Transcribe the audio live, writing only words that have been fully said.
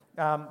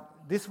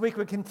This week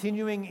we're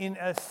continuing in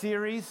a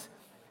series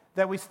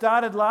that we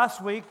started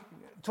last week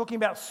talking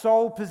about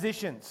soul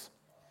positions.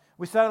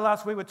 We started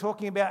last week, we're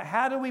talking about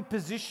how do we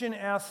position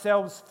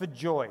ourselves for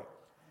joy?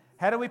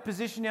 How do we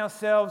position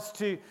ourselves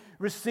to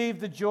receive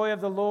the joy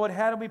of the Lord?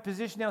 How do we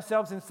position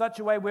ourselves in such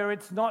a way where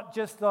it's not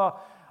just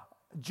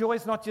joy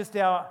is not just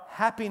our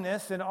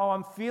happiness and,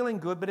 I'm feeling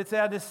good, but it's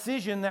our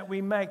decision that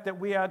we make that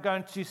we are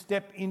going to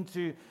step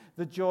into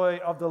the joy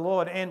of the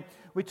Lord. And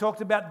we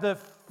talked about the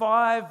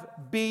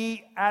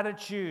 5B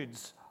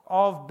attitudes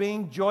of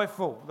being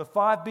joyful. The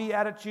 5B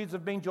attitudes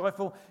of being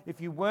joyful.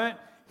 If you weren't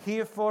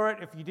here for it,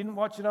 if you didn't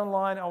watch it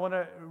online, I want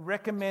to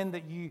recommend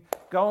that you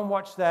go and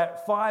watch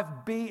that.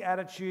 5B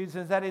attitudes,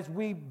 and that is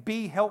we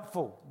be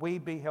helpful. We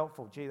be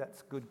helpful. Gee,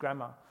 that's good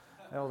grammar.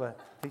 All the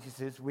teacher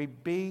says we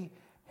be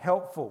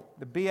helpful.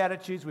 The B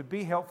attitudes, we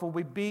be helpful.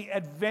 We be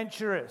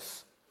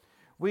adventurous.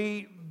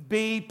 We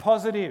be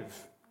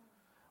positive.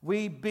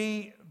 We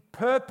be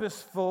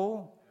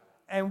purposeful,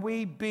 and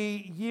we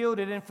be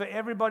yielded. And for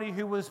everybody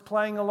who was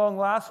playing along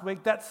last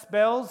week, that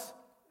spells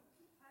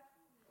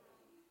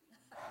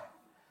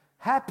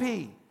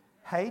happy.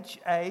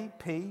 Happy.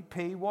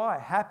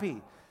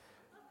 Happy.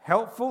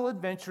 Helpful,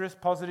 adventurous,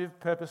 positive,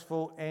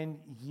 purposeful, and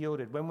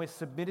yielded. When we're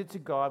submitted to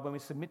God, when we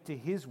submit to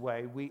His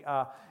way, we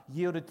are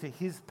yielded to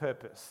His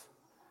purpose.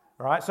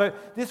 All right. So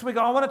this week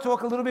I want to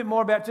talk a little bit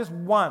more about just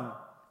one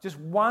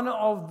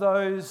of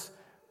those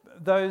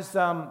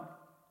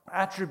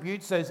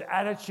attributes, those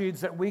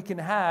attitudes that we can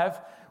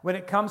have when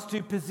it comes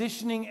to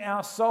positioning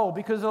our soul.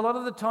 Because a lot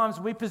of the times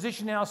we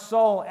position our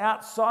soul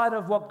outside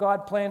of what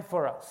God planned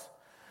for us.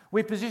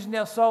 We position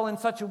our soul in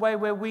such a way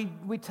where we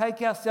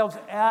take ourselves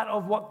out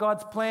of what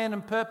God's plan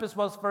and purpose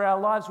was for our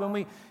lives, when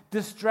we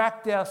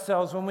distract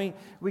ourselves, when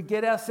we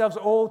get ourselves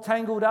all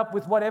tangled up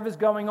with whatever's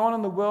going on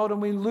in the world,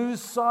 and we lose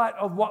sight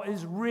of what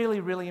is really,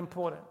 really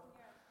important.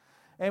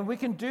 And we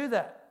can do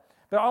that.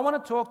 But I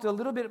want to talk a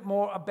little bit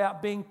more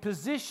about being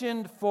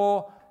positioned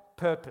for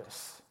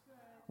purpose.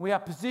 We are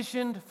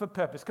positioned for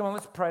purpose. Come on,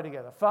 let's pray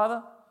together.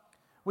 Father,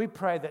 we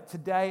pray that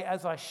today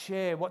as I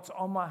share what's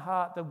on my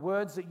heart, the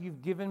words that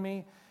you've given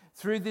me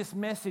through this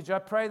message, I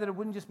pray that it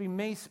wouldn't just be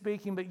me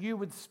speaking, but you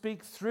would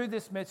speak through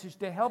this message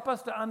to help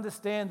us to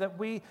understand that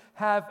we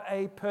have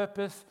a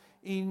purpose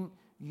in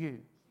you.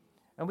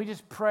 And we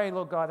just pray,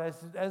 Lord God,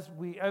 as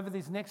we, over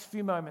these next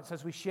few moments,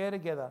 as we share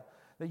together,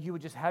 that you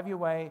would just have your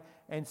way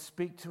and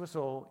speak to us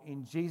all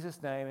in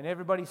Jesus' name. And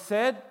everybody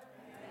said,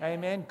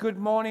 Amen. Good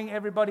morning,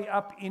 everybody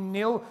up in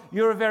Nil.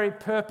 You're a very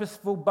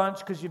purposeful bunch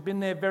because you've been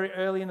there very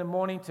early in the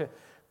morning to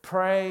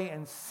pray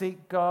and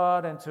seek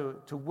God and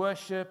to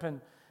worship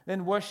and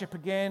then worship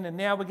again. And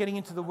now we're getting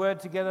into the Word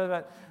together.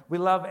 But we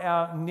love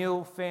our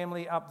Nil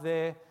family up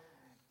there.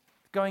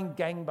 Going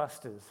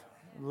gangbusters.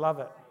 Love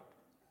it.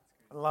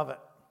 Love it.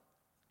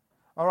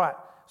 All right.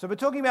 So we're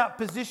talking about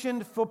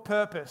positioned for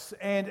purpose.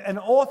 And an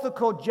author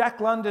called Jack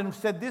London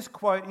said this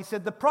quote. He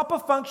said, "The proper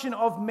function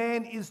of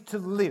man is to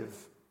live,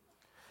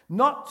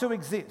 not to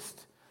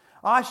exist.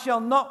 I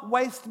shall not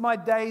waste my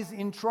days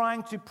in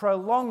trying to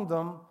prolong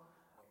them.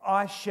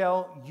 I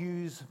shall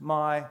use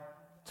my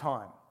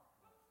time."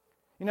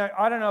 You know,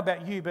 I don't know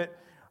about you, but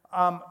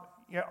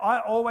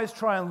I always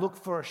try and look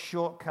for a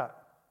shortcut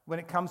when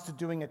it comes to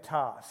doing a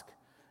task.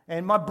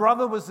 And my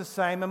brother was the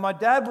same, and my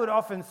dad would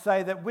often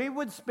say that we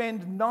would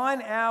spend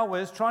 9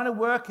 hours trying to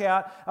work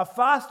out a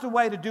faster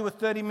way to do a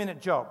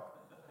 30-minute job.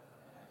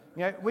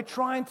 You know, we're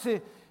trying to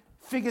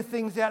figure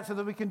things out so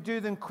that we can do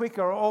them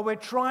quicker, or we're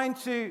trying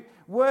to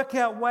work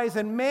out ways,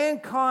 and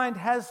mankind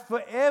has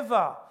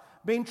forever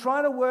been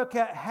trying to work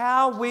out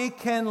how we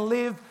can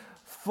live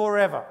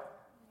forever,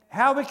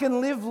 how we can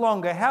live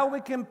longer, how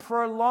we can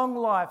prolong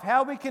life,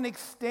 how we can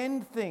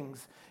extend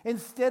things,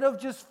 instead of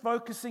just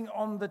focusing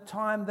on the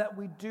time that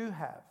we do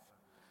have.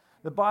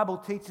 The Bible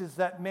teaches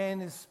that man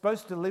is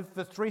supposed to live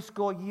for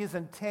 70 years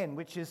and 10,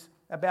 which is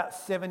about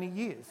 70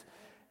 years.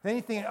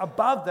 Anything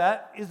above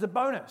that is a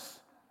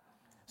bonus.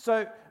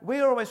 So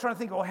we're always trying to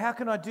think, how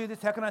can I do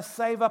this? How can I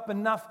save up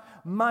enough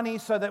money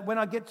so that when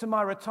I get to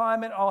my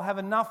retirement, I'll have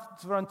enough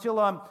for until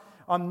I'm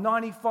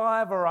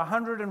 95 or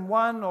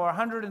 101 or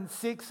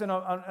 106, and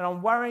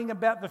I'm worrying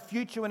about the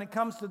future when it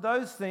comes to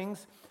those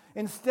things,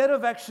 instead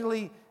of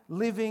actually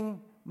living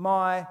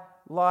my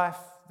life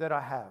that I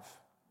have.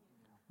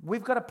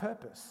 We've got a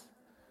purpose.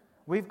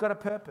 We've got a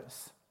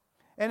purpose.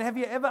 And have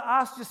you ever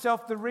asked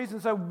yourself the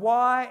reason, so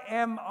why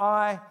am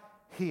I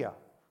here?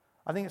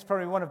 I think it's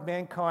probably one of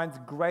mankind's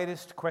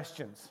greatest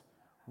questions.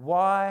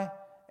 Why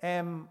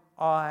am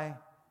I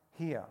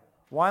here?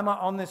 Why am I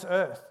on this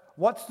earth?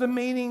 What's the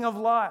meaning of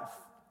life?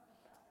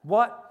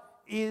 What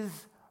is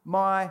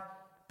my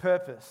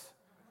purpose?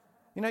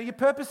 You know, your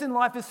purpose in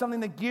life is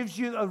something that gives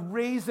you a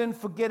reason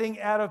for getting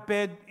out of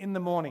bed in the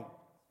morning.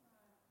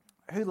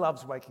 Who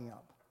loves waking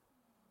up?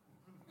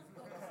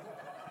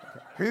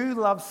 Who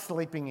loves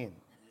sleeping in?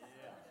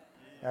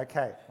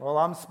 Okay, well,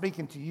 I'm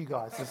speaking to you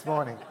guys this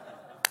morning.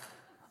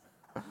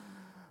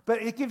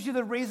 But it gives you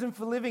the reason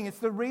for living. It's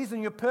the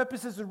reason, your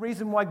purpose is the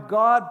reason why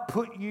God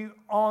put you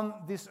on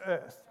this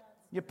earth.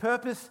 Your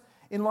purpose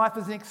in life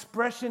is an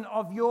expression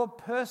of your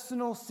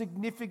personal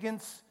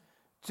significance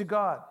to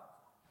God.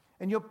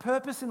 And your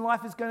purpose in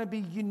life is going to be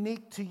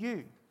unique to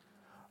you.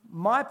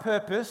 My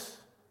purpose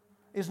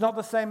is not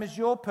the same as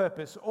your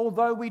purpose,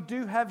 although we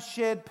do have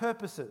shared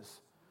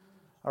purposes.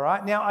 All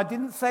right? Now, I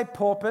didn't say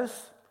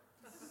porpoise.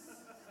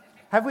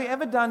 Have we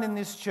ever done in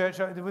this church,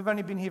 we've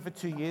only been here for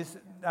 2 years,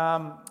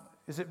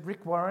 is it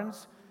Rick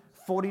Warren's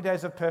 40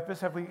 Days of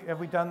Purpose? Have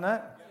we done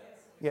that?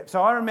 Yeah.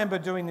 So I remember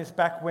doing this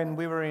back when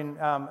we were in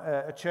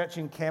a church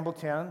in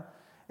Campbelltown,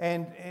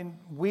 and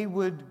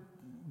we'd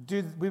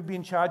be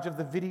in charge of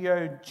the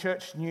video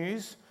church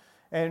news,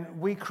 and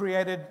we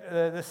created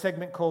the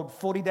segment called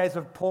 40 Days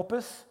of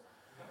Porpoise.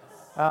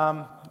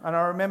 And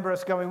I remember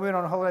us we went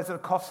on holidays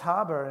at Coffs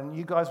Harbour, and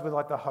you guys were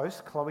like the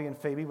hosts, Chloe and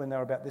Phoebe, when they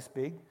were about this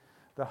big,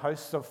 the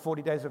hosts of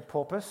 40 Days of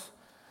Porpoise.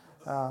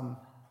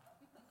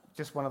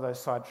 Just one of those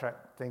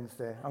sidetrack things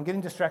there. I'm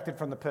getting distracted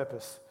from the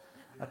purpose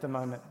at the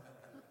moment.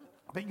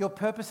 But your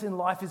purpose in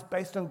life is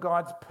based on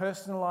God's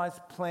personalized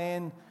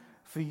plan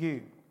for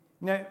you.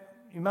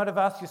 You might have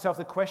asked yourself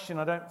the question,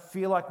 I don't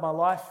feel like my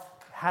life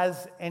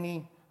has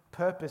any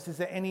purpose. Is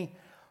there any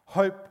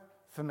hope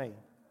for me?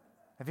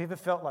 Have you ever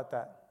felt like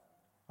that?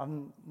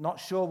 I'm not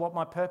sure what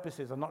my purpose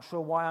is. I'm not sure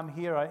why I'm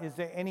here. Is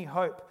there any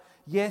hope?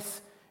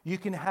 Yes, you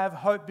can have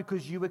hope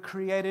because you were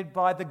created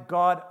by the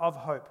God of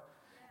hope.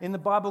 In the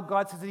Bible,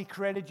 God says that He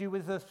created you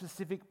with a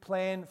specific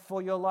plan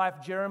for your life.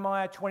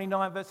 Jeremiah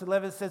 29 verse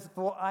 11 says,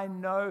 "For I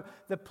know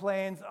the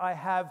plans I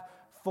have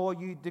for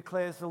you,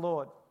 declares the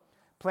Lord.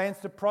 Plans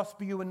to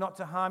prosper you and not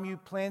to harm you,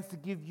 plans to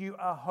give you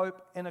a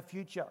hope and a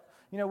future."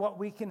 You know what?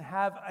 We can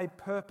have a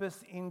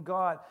purpose in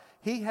God.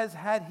 He has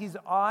had His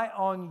eye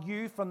on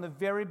you from the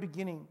very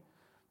beginning.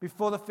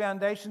 Before the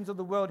foundations of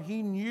the world,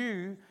 He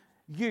knew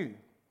you,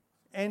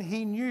 and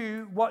He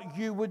knew what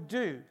you would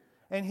do.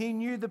 And He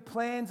knew the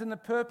plans and the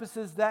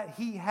purposes that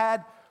He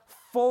had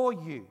for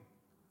you.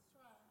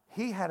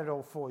 He had it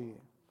all for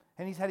you.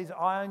 And He's had His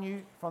eye on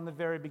you from the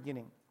very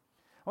beginning.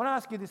 I want to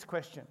ask you this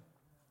question.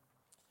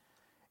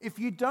 If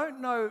you don't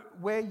know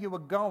where you are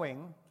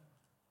going,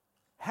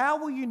 how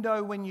will you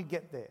know when you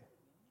get there?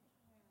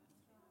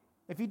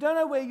 If you don't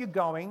know where you're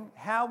going,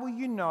 how will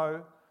you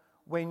know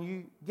when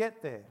you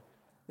get there?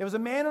 There was a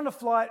man on a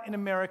flight in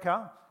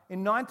America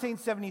in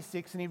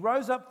 1976, and he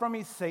rose up from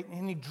his seat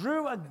and he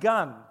drew a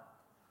gun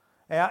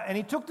out, and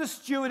he took the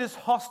stewardess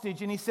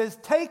hostage, and he says,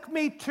 "Take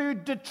me to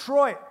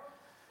Detroit,"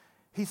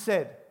 he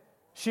said.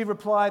 She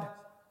replied,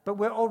 "But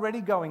we're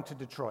already going to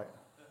Detroit."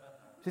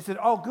 She said,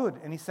 "Oh, good,"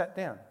 and he sat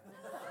down,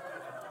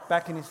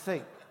 back in his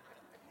seat.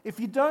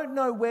 If you don't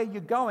know where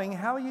you're going,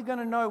 how are you going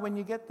to know when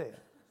you get there?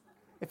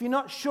 If you're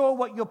not sure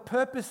what your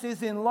purpose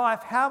is in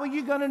life, how are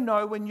you going to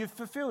know when you've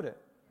fulfilled it?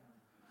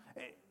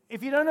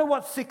 If you don't know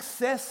what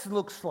success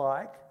looks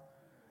like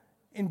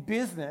in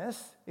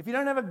business, if you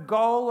don't have a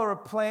goal or a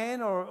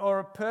plan or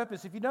a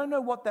purpose, if you don't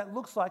know what that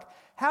looks like,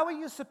 how are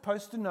you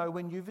supposed to know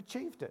when you've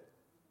achieved it?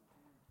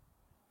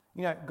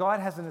 You know,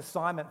 God has an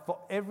assignment for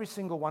every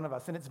single one of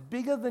us, and it's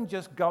bigger than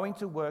just going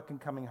to work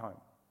and coming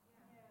home.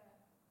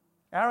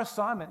 Our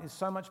assignment is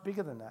so much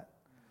bigger than that.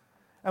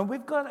 And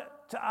we've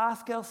got to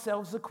ask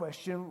ourselves the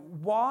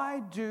question,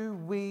 why do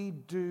we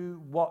do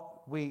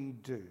what we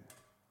do?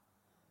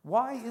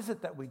 Why is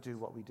it that we do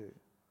what we do?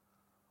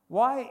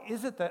 Why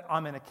is it that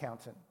I'm an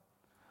accountant?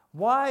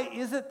 Why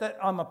is it that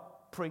I'm a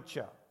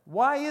preacher?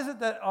 Why is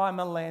it that I'm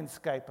a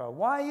landscaper?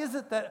 Why is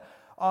it that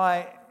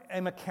I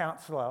am a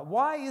counselor?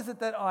 Why is it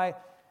that I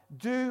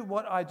do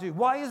what I do?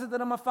 Why is it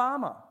that I'm a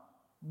farmer?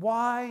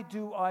 Why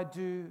do I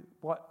do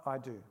what I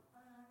do?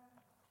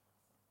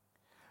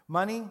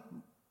 Money,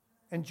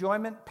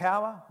 enjoyment,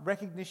 power,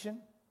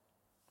 recognition,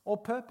 or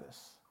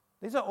purpose.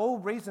 These are all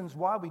reasons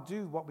why we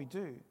do what we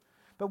do.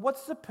 But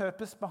what's the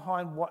purpose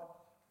behind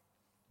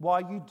why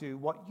you do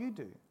what you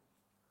do?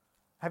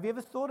 Have you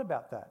ever thought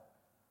about that?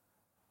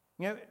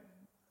 You know,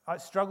 I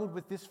struggled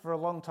with this for a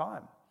long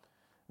time.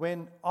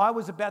 When I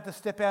was about to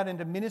step out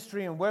into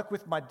ministry and work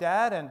with my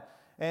dad,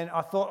 and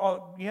I thought,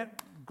 oh, yeah,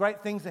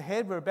 great things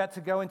ahead. We're about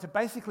to go into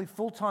basically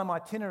full-time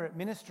itinerant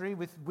ministry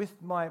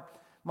with my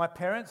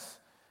parents.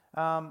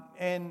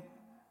 And,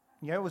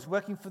 you know, was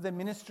working for the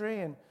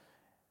ministry, and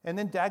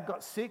then Dad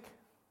got sick,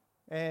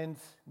 and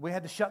we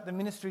had to shut the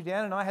ministry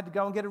down, and I had to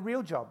go and get a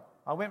real job.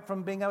 I went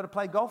from being able to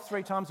play golf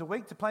 3 times a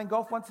week to playing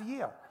golf once a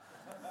year.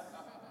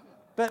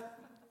 But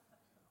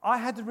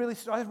I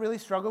really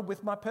struggled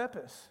with my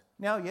purpose.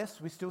 Now, yes,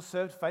 we still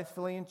served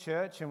faithfully in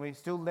church, and we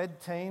still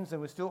led teams,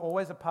 and we're still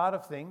always a part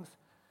of things.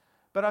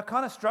 But I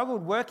kind of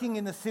struggled working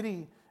in the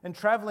city and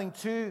traveling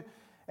 2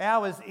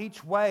 hours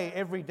each way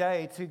every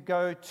day to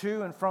go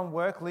to and from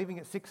work, leaving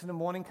at 6 in the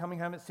morning, coming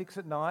home at 6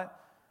 at night.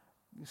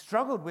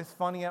 Struggled with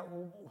finding out,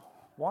 well,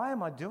 why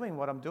am I doing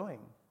what I'm doing?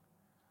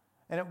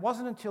 And it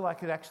wasn't until I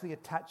could actually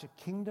attach a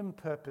kingdom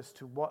purpose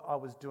to what I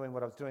was doing,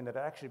 that it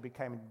actually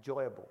became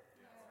enjoyable.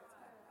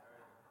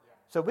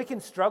 So we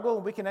can struggle,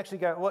 we can actually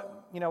go,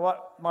 you know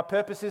what, my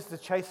purpose is to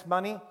chase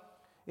money.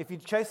 If you're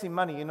chasing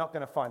money, you're not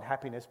going to find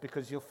happiness,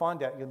 because you'll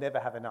find out you'll never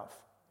have enough.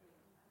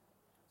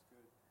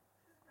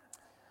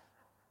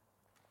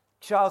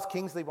 Charles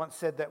Kingsley once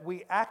said that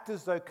we act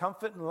as though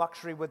comfort and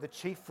luxury were the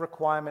chief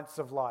requirements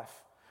of life,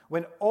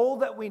 when all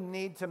that we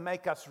need to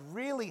make us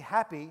really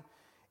happy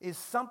is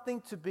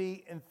something to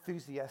be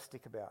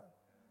enthusiastic about.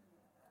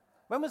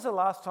 When was the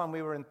last time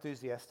we were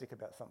enthusiastic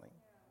about something?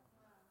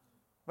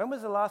 When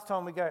was the last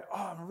time we go,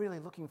 oh, I'm really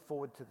looking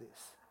forward to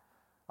this.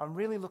 I'm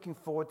really looking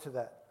forward to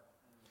that.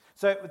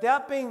 So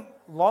without being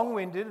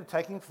long-winded and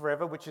taking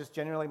forever, which is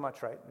generally my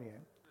trait,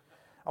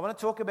 I want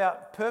to talk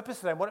about purpose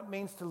today, what it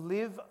means to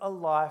live a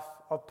life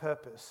of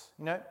purpose.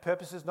 You know,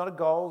 purpose is not a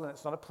goal and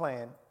it's not a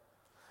plan.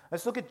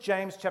 Let's look at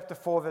James chapter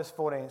 4, verse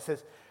 14. It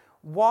says,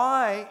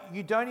 why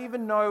you don't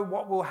even know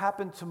what will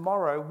happen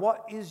tomorrow?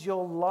 What is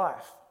your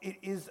life? It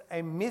is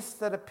a mist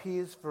that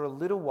appears for a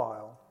little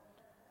while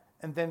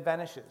and then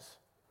vanishes.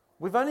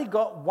 We've only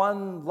got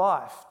one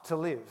life to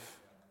live.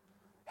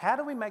 How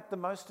do we make the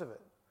most of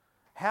it?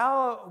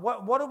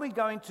 What are we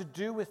going to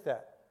do with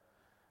that?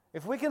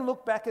 If we can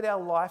look back at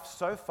our life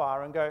so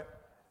far and go,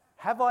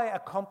 have I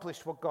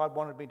accomplished what God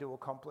wanted me to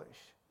accomplish?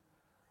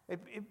 It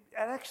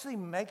actually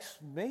makes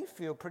me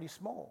feel pretty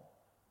small.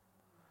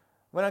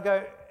 When I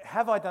go,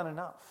 have I done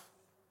enough?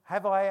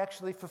 Have I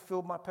actually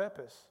fulfilled my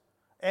purpose?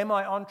 Am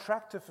I on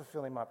track to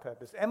fulfilling my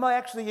purpose?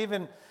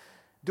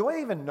 Do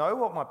I even know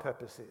what my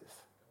purpose is?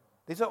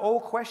 These are all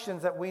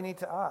questions that we need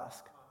to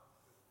ask.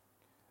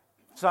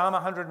 Psalm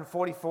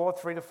 144,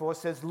 3-4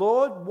 says,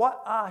 Lord,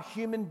 what are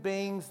human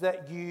beings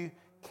that you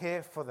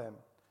care for them?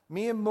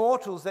 Mere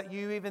mortals that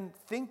you even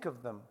think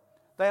of them.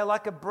 They are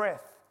like a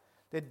breath.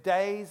 Their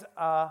days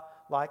are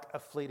like a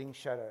fleeting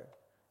shadow.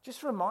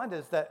 Just remind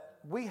us that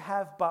we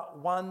have but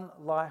one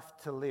life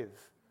to live.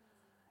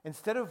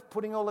 Instead of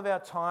putting all of our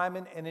time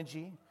and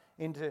energy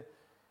into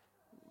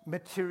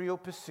material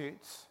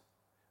pursuits,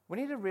 we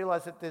need to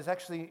realize that there's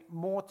actually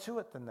more to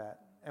it than that,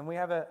 and we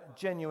have a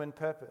genuine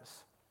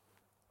purpose.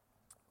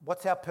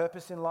 What's our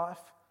purpose in life?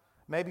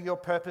 Maybe your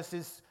purpose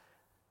is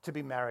to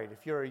be married.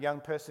 If you're a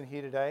young person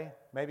here today,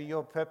 maybe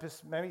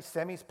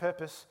Sammy's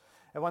purpose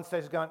at one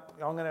stage is going,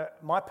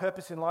 my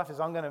purpose in life is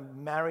I'm going to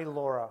marry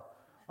Laura.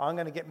 I'm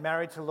going to get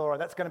married to Laura.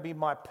 That's going to be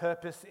my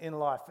purpose in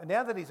life. And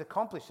now that he's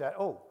accomplished that,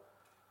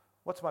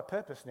 what's my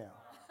purpose now?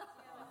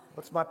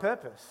 What's my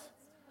purpose?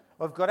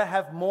 I've got to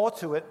have more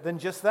to it than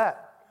just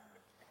that.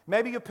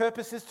 Maybe your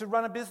purpose is to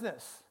run a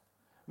business.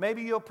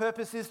 Maybe your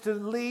purpose is to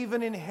leave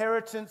an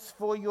inheritance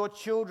for your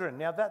children.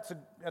 Now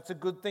that's a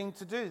good thing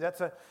to do.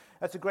 That's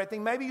a great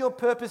thing. Maybe your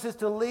purpose is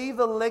to leave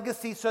a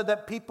legacy so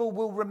that people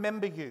will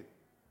remember you.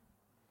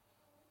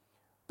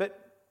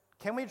 But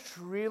can we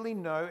really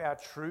know our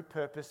true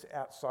purpose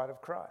outside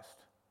of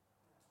Christ?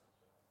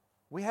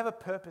 We have a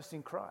purpose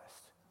in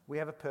Christ. We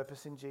have a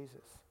purpose in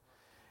Jesus.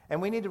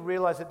 And we need to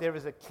realize that there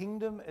is a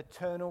kingdom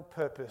eternal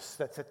purpose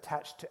that's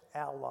attached to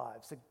our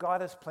lives that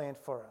God has planned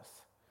for us.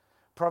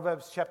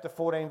 Proverbs chapter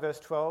 14 verse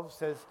 12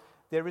 says,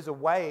 there is a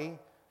way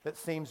that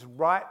seems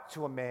right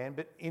to a man,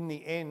 but in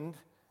the end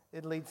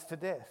it leads to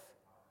death.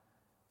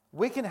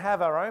 We can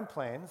have our own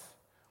plans.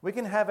 We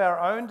can have our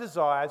own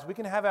desires. We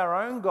can have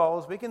our own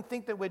goals. We can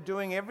think that we're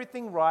doing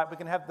everything right. We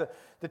can have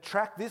the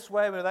track this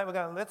way, we're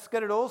going, let's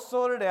get it all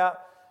sorted out.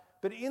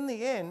 But in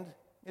the end,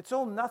 it's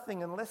all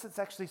nothing unless it's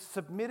actually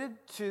submitted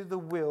to the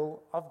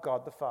will of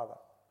God the Father.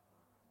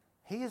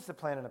 He is the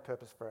plan and a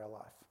purpose for our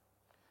life.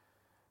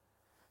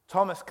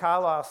 Thomas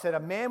Carlyle said,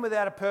 a man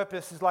without a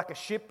purpose is like a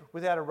ship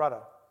without a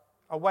rudder,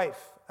 a waif,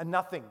 a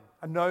nothing,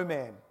 a no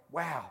man.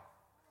 Wow,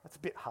 that's a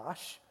bit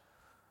harsh.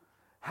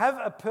 Have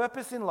a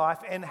purpose in life,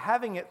 and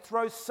having it,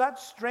 throw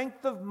such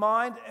strength of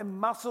mind and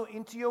muscle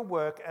into your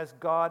work as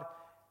God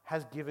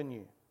has given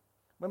you.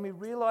 When we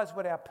realize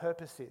what our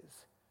purpose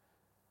is,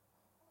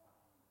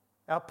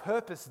 our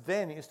purpose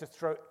then is to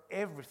throw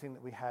everything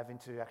that we have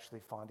into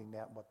actually finding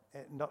out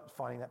not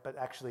finding that, but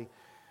actually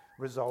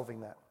resolving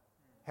that.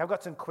 I've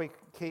got some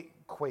key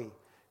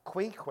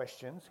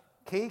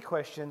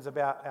questions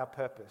about our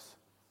purpose.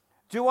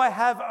 Do I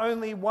have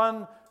only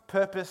one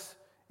purpose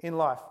in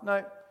life?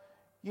 No,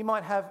 you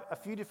might have a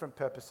few different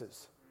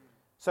purposes.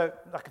 So,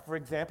 like for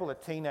example, a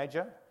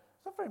teenager.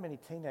 There's not very many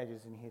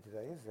teenagers in here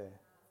today, is there?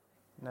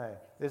 No.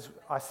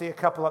 I see a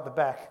couple at the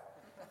back.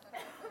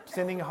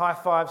 Sending high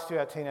fives to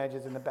our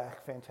teenagers in the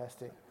back.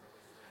 Fantastic.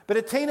 But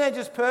a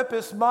teenager's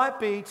purpose might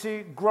be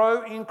to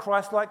grow in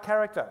Christ-like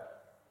character,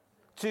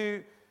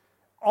 to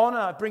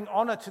bring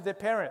honor to their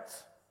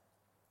parents,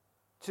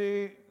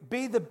 to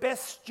be the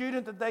best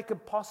student that they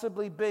could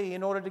possibly be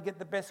in order to get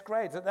the best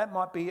grades. That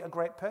might be a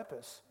great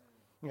purpose.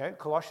 You know,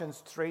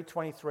 Colossians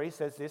 3:23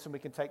 says this, and we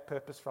can take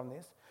purpose from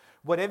this.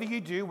 Whatever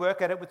you do,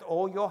 work at it with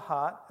all your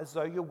heart as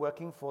though you're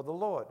working for the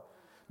Lord,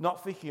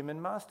 not for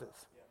human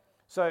masters. Yeah.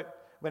 So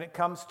when it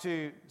comes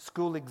to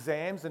school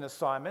exams and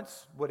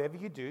assignments, whatever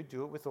you do,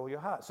 do it with all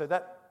your heart. So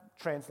that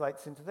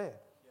translates into there.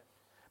 Yeah.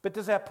 But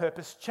does our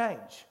purpose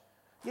change?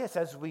 Yes,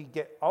 as we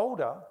get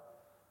older,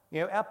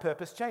 our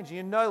purpose changes.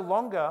 You're no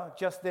longer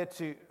just there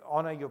to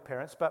honor your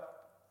parents,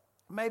 but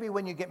maybe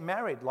when you get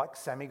married, like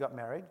Sammy got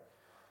married,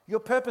 your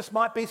purpose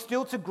might be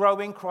still to grow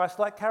in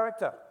Christ-like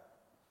character.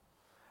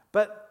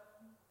 But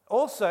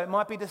Also, it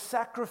might be to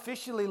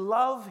sacrificially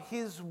love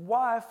his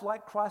wife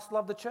like Christ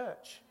loved the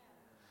church.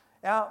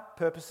 Our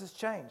purpose has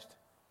changed.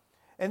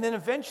 And then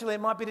eventually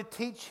it might be to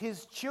teach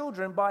his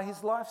children by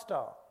his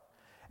lifestyle.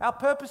 Our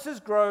purposes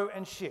grow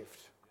and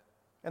shift,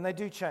 and they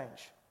do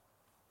change.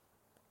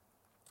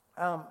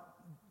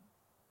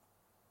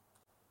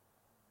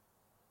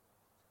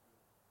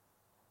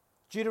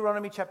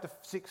 Deuteronomy chapter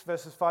 6,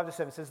 verses 5 to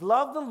 7 says,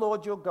 "Love the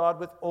Lord your God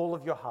with all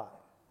of your heart,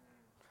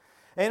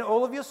 and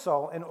all of your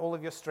soul, and all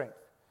of your strength.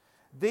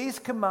 These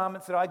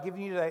commandments that I give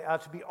you today are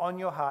to be on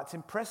your hearts.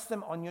 Impress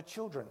them on your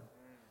children.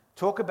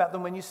 Talk about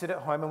them when you sit at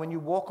home and when you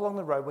walk along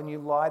the road, when you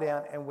lie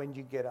down and when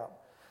you get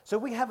up." So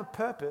we have a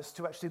purpose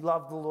to actually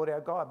love the Lord our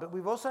God, but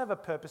we also have a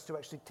purpose to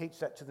actually teach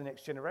that to the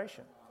next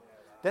generation.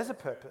 There's a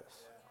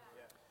purpose.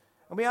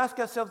 And we ask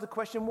ourselves the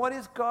question, what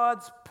is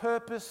God's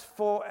purpose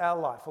for our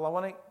life? Well, I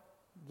want to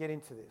get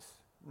into this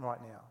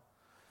right now.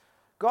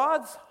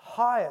 God's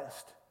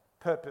highest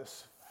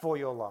purpose for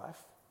your life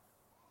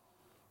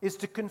is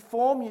to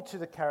conform you to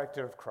the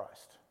character of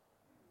Christ,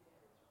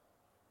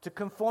 to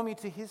conform you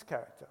to his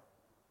character.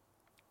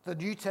 The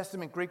New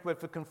Testament Greek word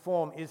for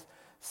conform is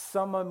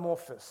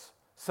samomorphos,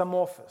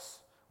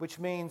 which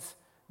means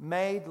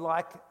made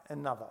like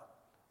another.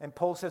 And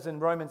Paul says in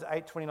Romans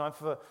 8:29,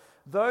 "For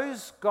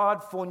those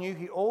God foreknew,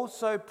 he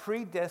also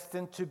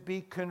predestined to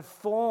be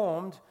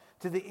conformed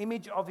to the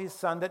image of his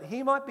Son, that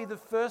he might be the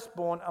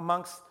firstborn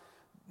amongst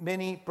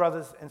many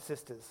brothers and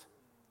sisters."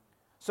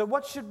 So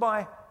what should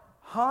my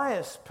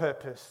highest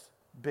purpose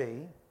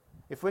be?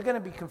 If we're going to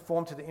be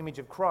conformed to the image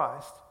of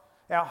Christ,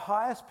 our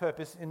highest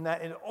purpose in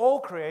that in all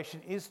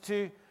creation is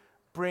to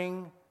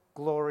bring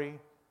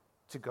glory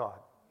to God.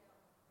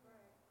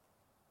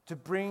 To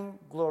bring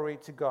glory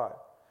to God.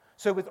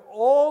 So with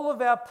all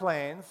of our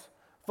plans,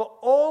 for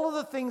all of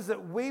the things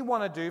that we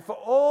want to do, for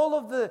all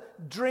of the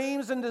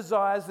dreams and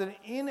desires that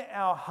are in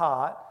our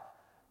heart,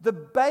 the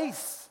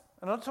base,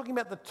 and I'm not talking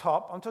about the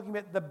top, I'm talking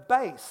about the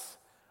base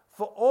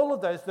for all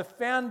of those, the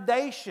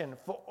foundation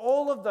for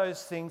all of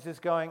those things is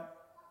going,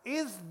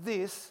 is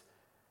this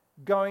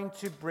going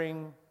to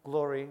bring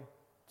glory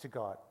to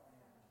God?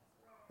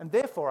 And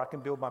therefore I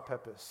can build my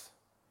purpose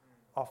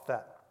off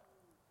that.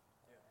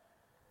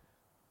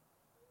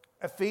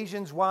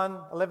 Ephesians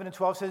 1:11 and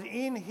 12 says,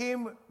 "In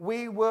him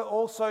we were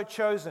also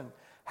chosen,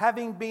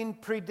 having been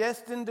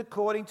predestined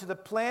according to the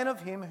plan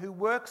of him who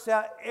works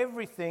out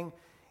everything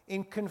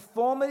in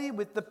conformity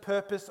with the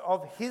purpose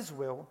of his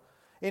will,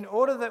 in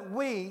order that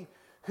we,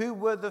 who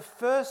were the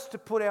first to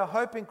put our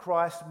hope in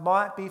Christ,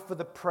 might be for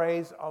the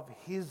praise of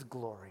his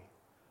glory."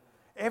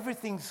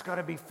 Everything's got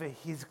to be for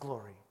his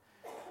glory.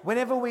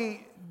 Whenever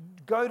we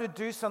go to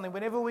do something,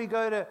 whenever we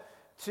go to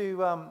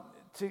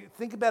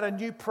think about a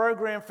new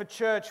program for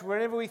church,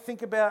 whenever we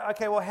think about,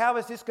 okay, well, how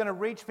is this going to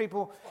reach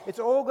people? It's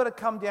all got to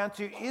come down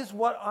to, is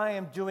what I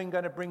am doing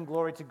going to bring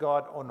glory to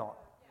God or not?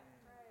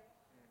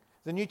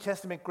 The New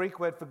Testament Greek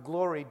word for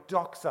glory,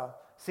 doxa,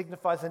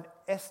 signifies an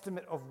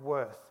estimate of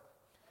worth.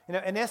 You know,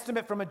 an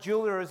estimate from a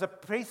jeweler is a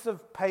piece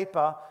of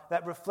paper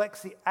that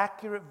reflects the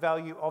accurate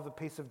value of a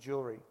piece of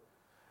jewelry.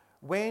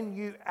 When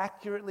you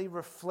accurately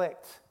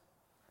reflect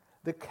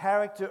the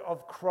character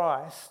of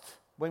Christ,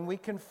 when we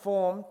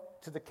conform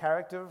to the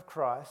character of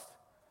Christ,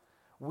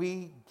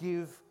 we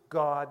give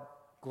God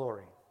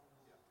glory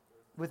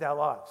with our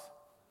lives.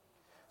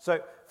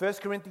 So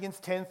 1 Corinthians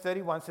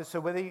 10:31 says, "So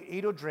whether you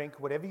eat or drink,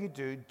 whatever you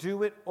do,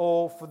 do it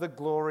all for the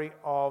glory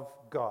of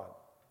God."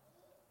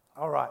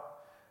 All right.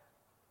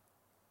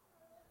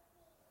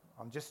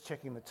 I'm just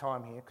checking the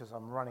time here because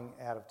I'm running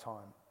out of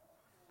time.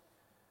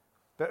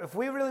 But if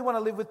we really want to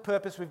live with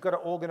purpose, we've got to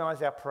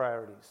organize our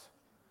priorities.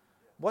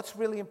 What's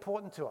really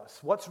important to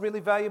us? What's really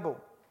valuable?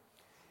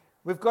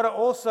 We've got to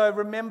also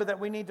remember that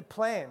we need to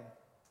plan.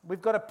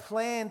 We've got to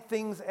plan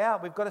things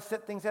out. We've got to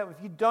set things out.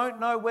 If you don't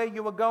know where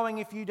you are going,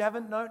 if you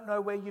don't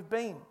know where you've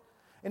been,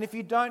 and if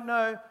you don't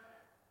know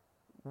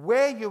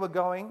where you are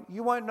going,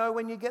 you won't know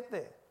when you get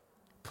there.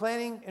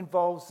 Planning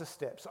involves the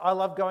steps. I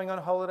love going on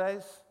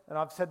holidays, and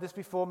I've said this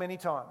before many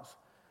times.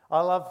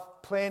 I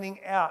love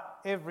planning out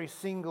every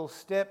single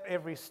step,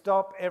 every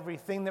stop,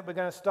 everything that we're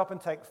going to stop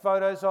and take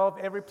photos of,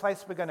 every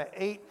place we're going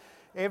to eat,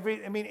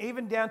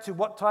 even down to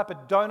what type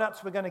of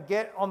donuts we're going to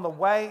get on the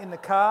way in the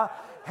car,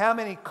 how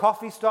many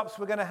coffee stops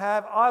we're going to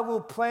have. I will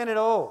plan it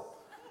all.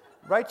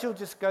 Rachel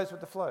just goes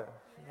with the flow.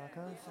 She's like,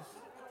 "Oh, it's just..."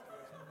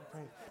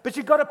 But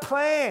you've got to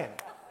plan.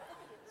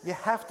 You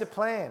have to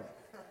plan.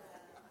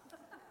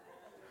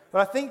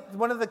 But I think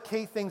one of the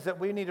key things that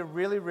we need to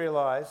really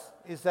realize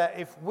is that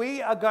if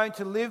we are going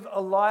to live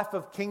a life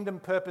of kingdom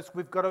purpose,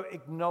 we've got to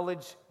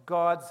acknowledge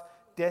God's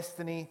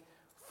destiny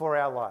for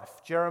our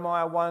life.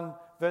 Jeremiah 1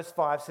 verse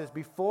 5 says,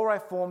 "Before I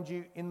formed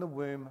you in the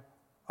womb,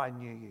 I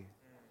knew you.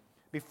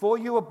 Before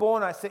you were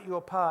born, I set you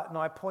apart, and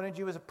I appointed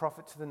you as a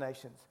prophet to the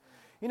nations."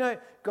 You know,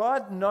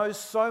 God knows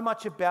so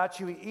much about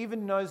you. He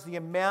even knows the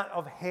amount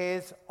of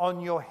hairs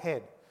on your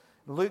head.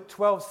 Luke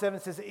 12:7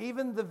 says,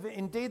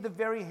 "Indeed, the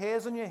very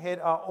hairs on your head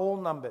are all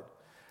numbered.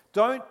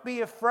 Don't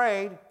be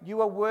afraid,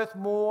 you are worth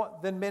more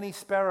than many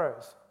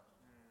sparrows."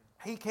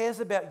 He cares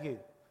about you.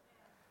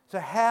 So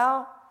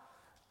how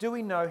do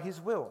we know His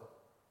will?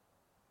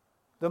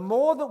 The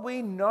more that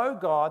we know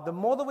God, the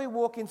more that we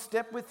walk in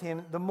step with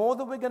Him, the more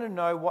that we're going to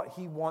know what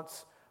He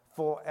wants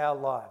for our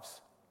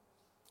lives.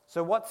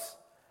 So what's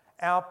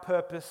our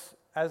purpose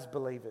as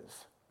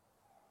believers?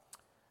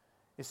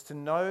 It's to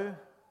know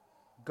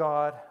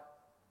God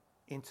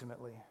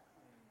intimately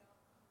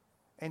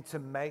and to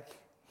make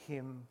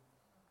Him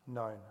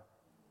known.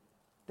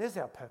 There's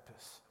our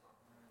purpose.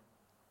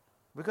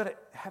 We've got to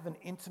have an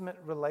intimate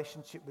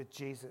relationship with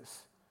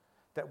Jesus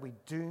that we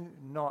do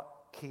not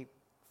keep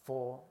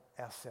for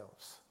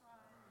ourselves.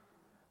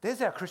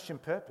 There's our Christian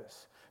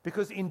purpose.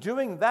 Because in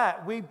doing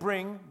that, we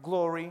bring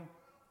glory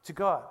to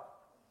God.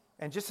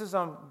 And just as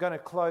I'm going to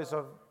close,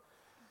 I'm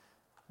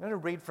going to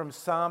read from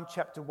Psalm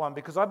chapter 1,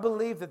 because I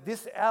believe that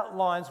this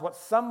outlines what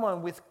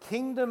someone with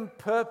kingdom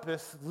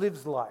purpose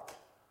lives like.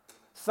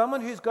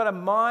 Someone who's got a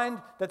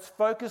mind that's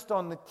focused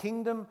on the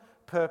kingdom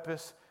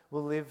purpose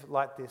will live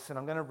like this. And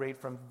I'm going to read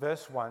from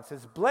verse 1. It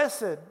says,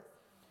 "Blessed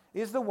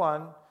is the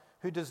one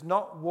who does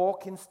not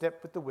walk in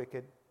step with the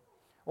wicked,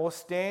 or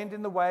stand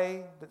in the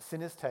way that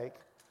sinners take,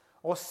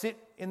 or sit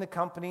in the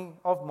company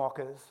of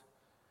mockers,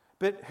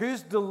 but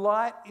whose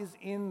delight is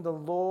in the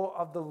law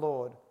of the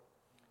Lord,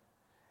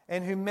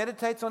 and who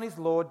meditates on his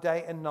law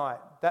day and night.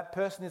 That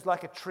person is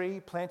like a tree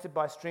planted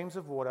by streams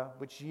of water,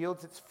 which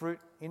yields its fruit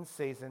in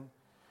season,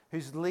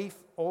 whose leaf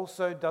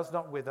also does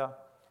not wither,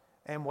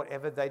 and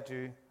whatever they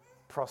do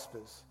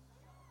prospers.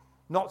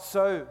 Not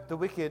so the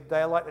wicked,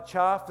 they are like the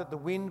chaff that the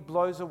wind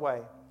blows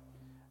away.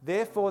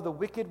 Therefore the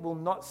wicked will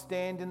not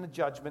stand in the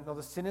judgment, nor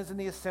the sinners in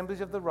the assemblies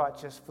of the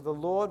righteous. For the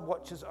Lord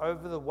watches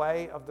over the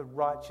way of the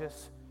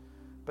righteous,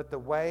 but the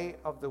way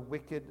of the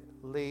wicked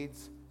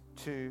leads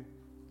to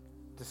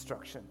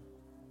destruction."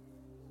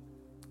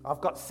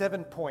 I've got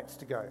 7 points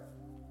to go.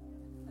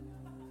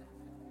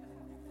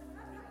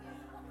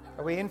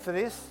 Are we in for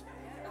this?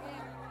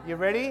 You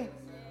ready?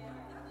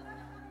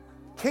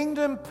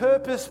 Kingdom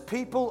purpose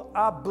people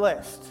are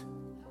blessed.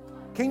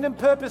 Kingdom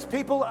purpose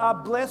people are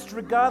blessed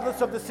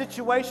regardless of the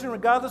situation,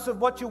 regardless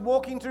of what you're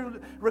walking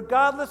through,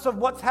 regardless of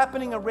what's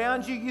happening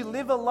around you. You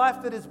live a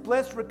life that is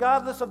blessed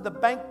regardless of the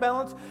bank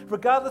balance,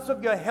 regardless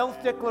of your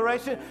health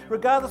declaration,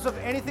 regardless of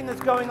anything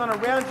that's going on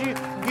around you.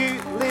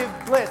 You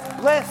live blessed.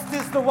 Blessed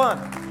is the one.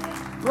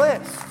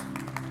 Blessed.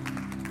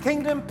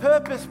 Kingdom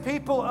purpose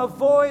people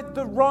avoid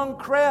the wrong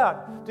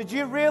crowd. Did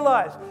you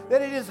realize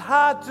that it is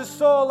hard to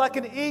soar like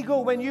an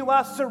eagle when you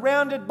are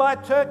surrounded by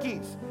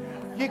turkeys?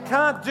 You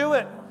can't do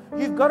it.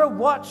 You've got to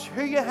watch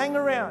who you hang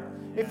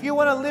around. If you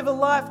want to live a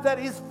life that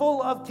is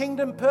full of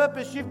kingdom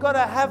purpose, you've got to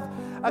have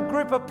a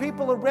group of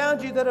people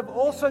around you that have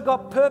also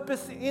got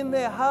purpose in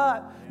their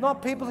heart.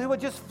 Not people who are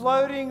just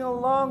floating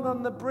along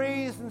on the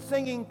breeze and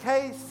singing,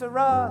 "Que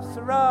sera,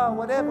 sera,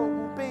 whatever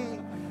will be,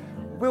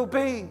 will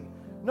be."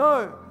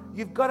 No,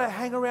 you've got to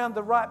hang around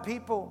the right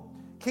people.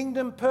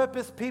 Kingdom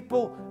purpose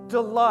people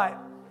delight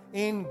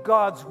in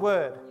God's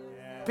word.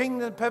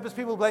 Kingdom purpose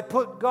people, they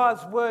put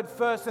God's word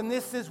first, and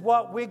this is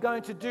what we're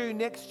going to do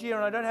next year.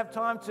 And I don't have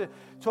time to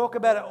talk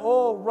about it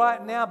all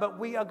right now, but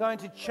we are going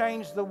to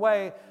change the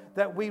way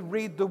that we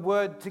read the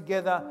word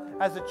together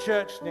as a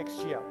church next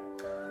year.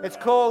 It's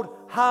called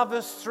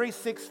Harvest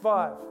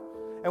 365.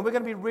 And we're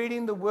going to be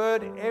reading the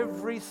word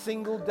every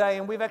single day.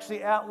 And we've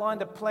actually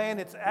outlined a plan.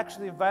 It's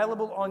actually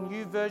available on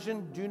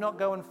YouVersion. Do not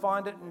go and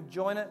find it and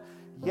join it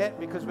yet,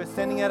 because we're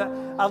sending out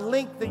a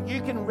link that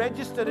you can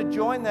register to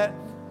join that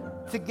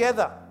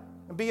together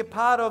and be a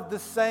part of the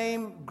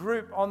same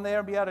group on there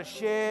and be able to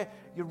share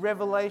your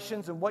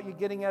revelations and what you're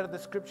getting out of the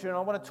scripture. And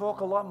I want to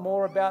talk a lot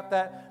more about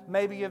that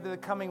maybe over the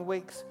coming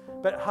weeks.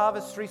 But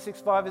Harvest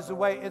 365 is the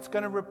way. It's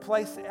going to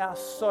replace our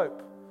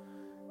SOAP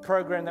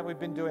program that we've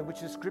been doing,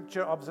 which is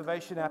Scripture,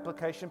 Observation,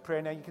 Application,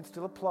 Prayer. Now, you can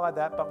still apply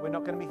that, but we're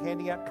not going to be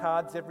handing out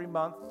cards every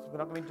month. We're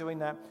not going to be doing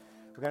that.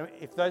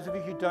 If those of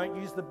you who don't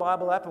use the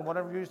Bible app and want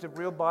to use the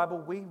real Bible,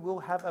 we will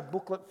have a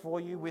booklet for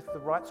you with the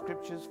right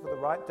scriptures for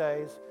the right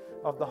days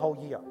of the whole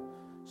year.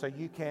 So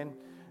you can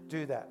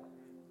do that.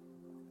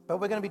 But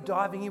we're going to be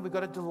diving in. We've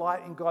got to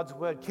delight in God's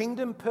word.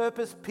 Kingdom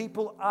purpose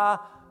people are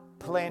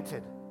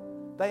planted.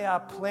 They are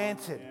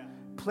planted. Yeah.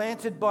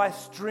 Planted by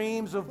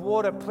streams of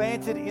water,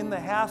 planted in the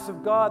house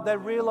of God. They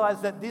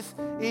realize that this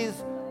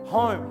is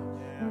home.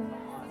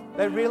 Yeah.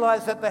 They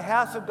realize that the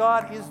house of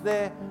God is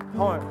their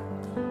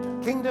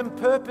home. Kingdom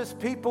purpose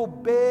people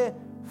bear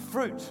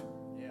fruit.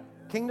 Yeah.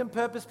 Kingdom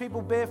purpose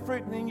people bear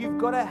fruit, and then you've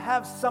got to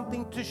have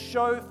something to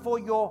show for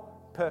your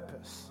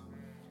purpose.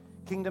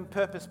 Kingdom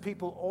purpose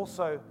people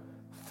also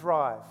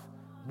thrive.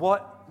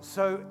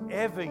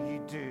 Whatsoever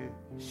you do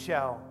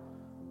shall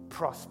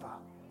prosper.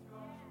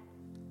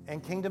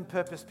 And kingdom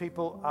purpose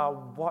people are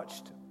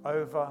watched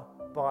over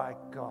by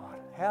God.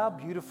 How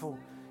beautiful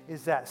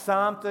is that?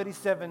 Psalm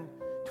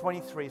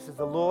 37:23 says,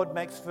 "The Lord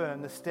makes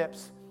firm the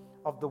steps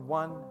of the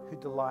one who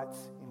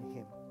delights in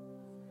him."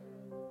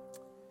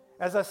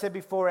 As I said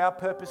before, our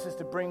purpose is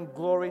to bring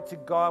glory to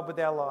God with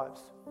our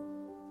lives.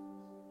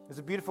 There's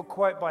a beautiful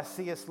quote by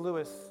C.S.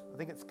 Lewis. I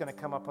think it's going to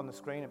come up on the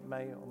screen. It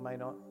may or may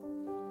not.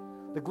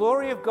 "The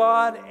glory of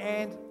God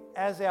and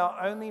as our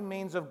only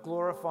means of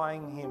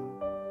glorifying Him,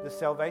 the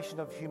salvation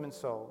of human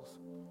souls,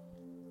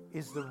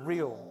 is the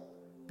real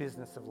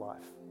business of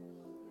life.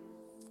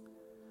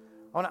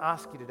 I want to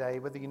ask you today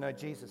whether you know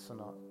Jesus or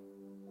not.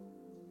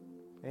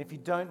 And if you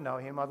don't know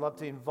Him, I'd love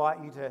to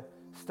invite you to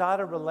start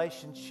a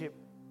relationship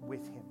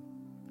with Him.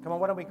 Come on,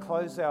 why don't we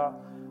close our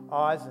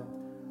eyes and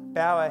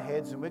bow our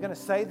heads, and we're going to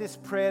say this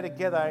prayer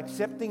together,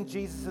 accepting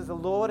Jesus as the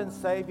Lord and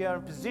Savior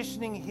and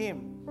positioning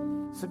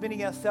Him,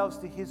 submitting ourselves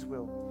to His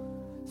will.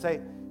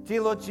 Say,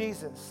 "Dear Lord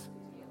Jesus,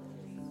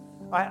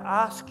 I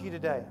ask you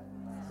today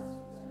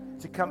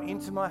to come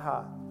into my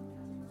heart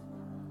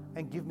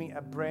and give me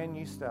a brand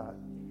new start.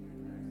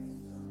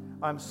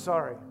 I'm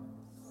sorry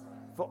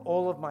for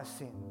all of my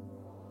sin.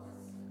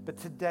 But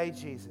today,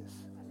 Jesus,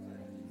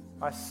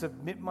 I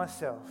submit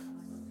myself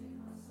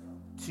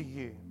to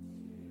you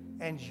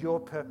and your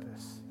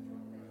purpose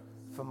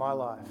for my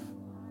life.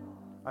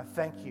 I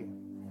thank you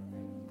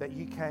that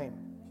you came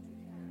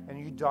and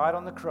you died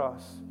on the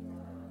cross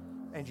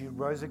and you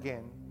rose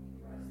again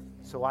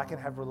so I can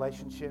have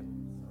relationship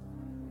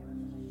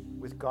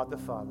with God the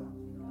Father.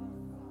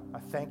 I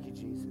thank you,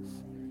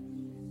 Jesus.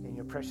 In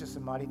your precious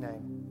and mighty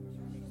name.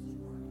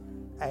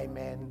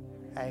 Amen,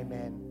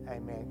 amen,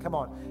 amen." Come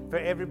on. For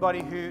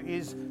everybody who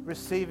is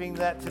receiving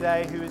that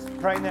today, who is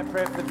praying that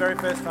prayer for the very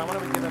first time, why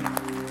don't we give them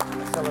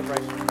a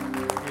celebration?